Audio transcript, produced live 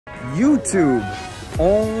YouTube.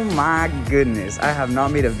 Oh my goodness, I have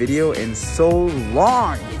not made a video in so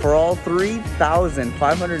long. For all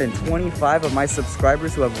 3,525 of my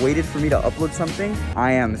subscribers who have waited for me to upload something,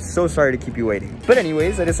 I am so sorry to keep you waiting. But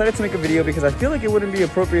anyways, I decided to make a video because I feel like it wouldn't be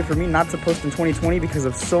appropriate for me not to post in 2020 because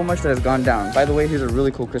of so much that has gone down. By the way, here's a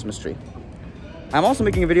really cool Christmas tree. I'm also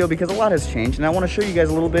making a video because a lot has changed and I want to show you guys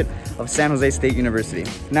a little bit of San Jose State University.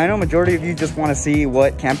 Now I know majority of you just want to see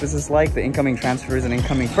what campus is like, the incoming transfers and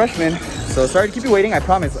incoming freshmen, so sorry to keep you waiting, I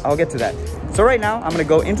promise I'll get to that. So right now, I'm going to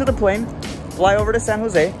go into the plane, fly over to San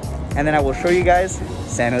Jose, and then I will show you guys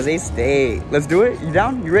San Jose State. Let's do it, you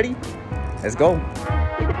down? You ready? Let's go.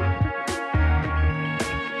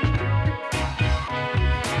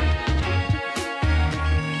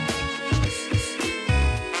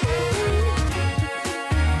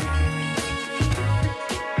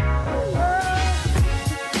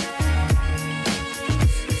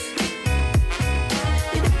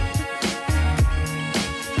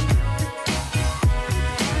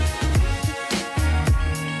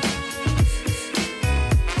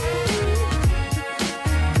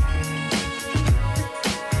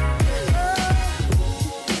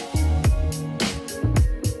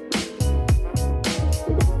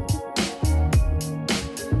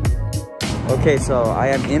 Okay, so I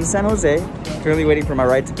am in San Jose, currently waiting for my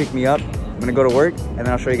ride to pick me up. I'm gonna go to work and then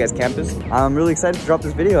I'll show you guys campus. I'm really excited to drop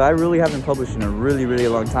this video. I really haven't published in a really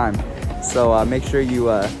long time. So make sure you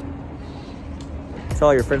tell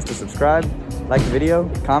all your friends to subscribe, like the video,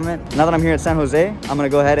 comment. Now that I'm here at San Jose, I'm gonna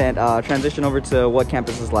go ahead and transition over to what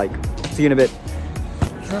campus is like. See you in a bit.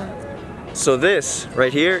 So this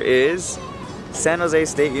right here is San Jose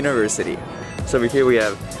State University. So over here we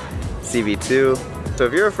have CV2. So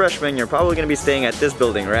if you're a freshman, you're probably gonna be staying at this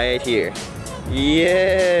building right here.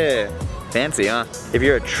 Yeah, fancy, huh? If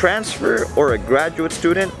you're a transfer or a graduate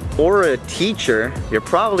student or a teacher, you're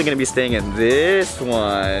probably gonna be staying in this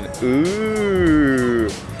one. Ooh,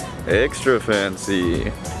 extra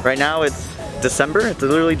fancy. Right now it's December, it's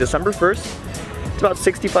literally December 1st. It's about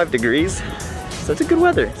 65 degrees, so it's a good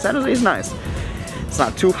weather. San Jose is nice. It's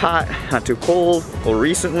not too hot, not too cold. Well,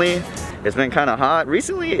 recently, it's been kind of hot.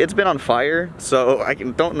 Recently, it's been on fire, so I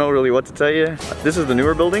don't know really what to tell you. This is the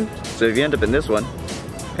newer building, so if you end up in this one,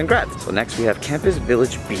 congrats. So next we have Campus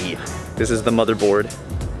Village B. This is the motherboard.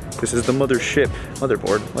 This is the mothership.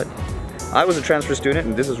 Motherboard, what? I was a transfer student,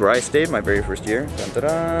 and this is where I stayed my very first year. Dun, dun,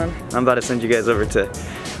 dun. I'm about to send you guys over to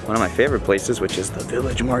one of my favorite places, which is the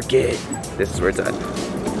Village Market. This is where it's at.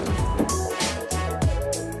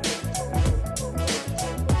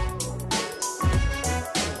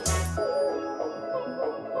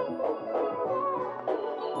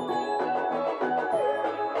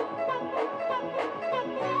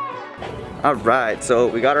 Alright, so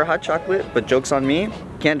we got our hot chocolate, but joke's on me,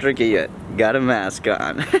 can't drink it yet. Got a mask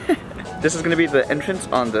on. This is gonna be the entrance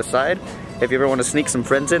on the side. If you ever want to sneak some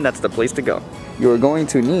friends in, that's the place to go. You're going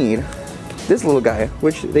to need this little guy,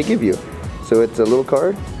 which they give you. So it's a little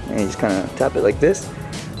card, and you just kind of tap it like this.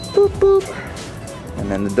 Boop, boop. And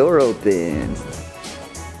then the door opens.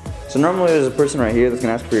 So normally there's a person right here that's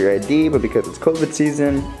gonna ask for your ID, but because it's COVID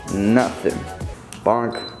season, nothing.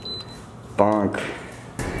 Bonk, bonk.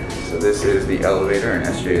 So this is the elevator in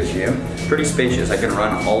SJSU. Pretty spacious. I can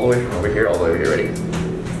run all the way from over here all the way over here. Ready?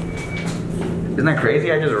 Isn't that crazy?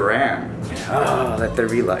 I just ran. Oh, let there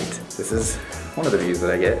be light. This is one of the views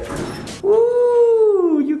that I get.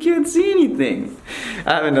 Woo! You can't see anything.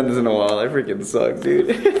 I haven't done this in a while. I freaking suck,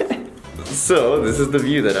 dude. So this is the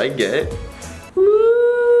view that I get.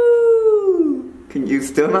 Woo! Can you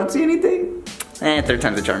still not see anything? Third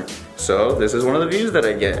time's the charm. So this is one of the views that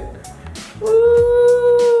I get. Woo!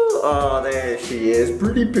 Oh, there she is.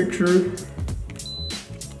 Pretty picture.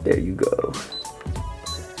 There you go.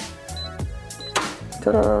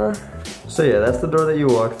 Ta-da! So yeah, that's the door that you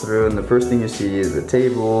walk through, and the first thing you see is a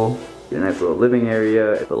table, a nice little living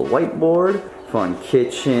area, a little whiteboard, fun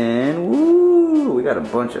kitchen. Woo! We got a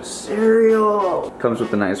bunch of cereal. Comes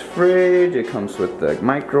with a nice fridge. It comes with the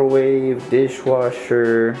microwave,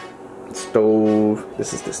 dishwasher, stove.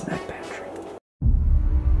 This is the snack pantry.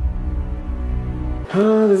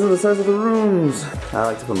 This is the size of the rooms. I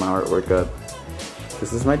like to put my artwork up.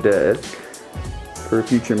 This is my desk. For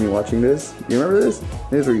future me watching this, you remember this?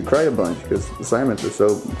 This is where you cry a bunch because assignments are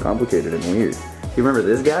so complicated and weird. You remember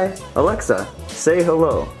this guy? Alexa, say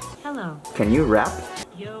hello. Hello. Can you rap?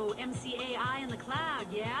 Yo, MCAI in the cloud,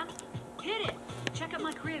 yeah? Hit it! Check out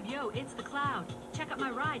my crib, yo, it's the cloud. Check out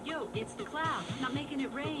my ride, yo, it's the cloud. Not making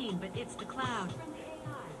it rain, but it's the cloud. From the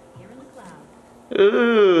AI, here in the cloud.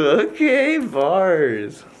 Ooh, okay,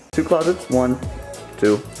 bars. 2 closets, 1,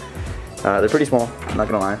 2, They're pretty small, I'm not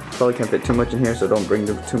gonna lie. Probably can't fit too much in here, so don't bring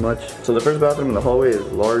too much. So the first bathroom in the hallway is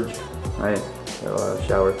large, right? Got a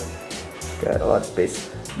shower, got a lot of space.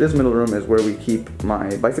 This middle room is where we keep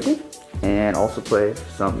my bicycle and also play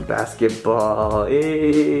some basketball.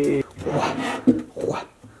 Hey.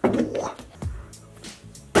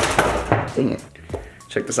 Dang it.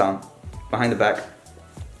 Check this out. Behind the back.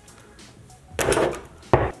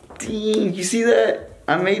 Dang, you see that?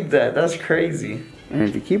 I made that. That's crazy. And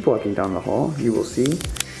if you keep walking down the hall, you will see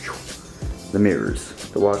the mirrors.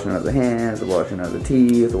 The washing of the hands, the washing of the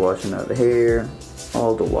teeth, the washing of the hair.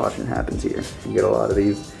 All the washing happens here. You get a lot of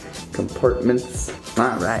these compartments.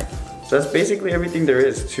 All right. So that's basically everything there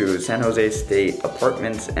is to San Jose State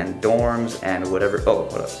apartments and dorms and whatever. Oh,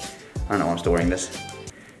 what up? I don't know, I'm still wearing this.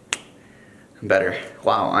 Better.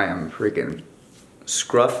 Wow, I am freaking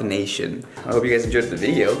Scruff Nation. I hope you guys enjoyed the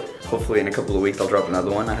video. Hopefully in a couple of weeks I'll drop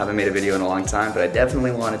another one. I haven't made a video in a long time, but I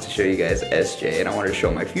definitely wanted to show you guys SJ, and I wanted to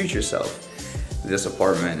show my future self this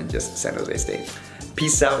apartment and just San Jose State.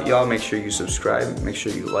 Peace out, y'all. Make sure you subscribe, make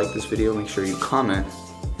sure you like this video, make sure you comment,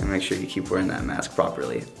 and make sure you keep wearing that mask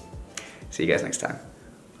properly. See you guys next time.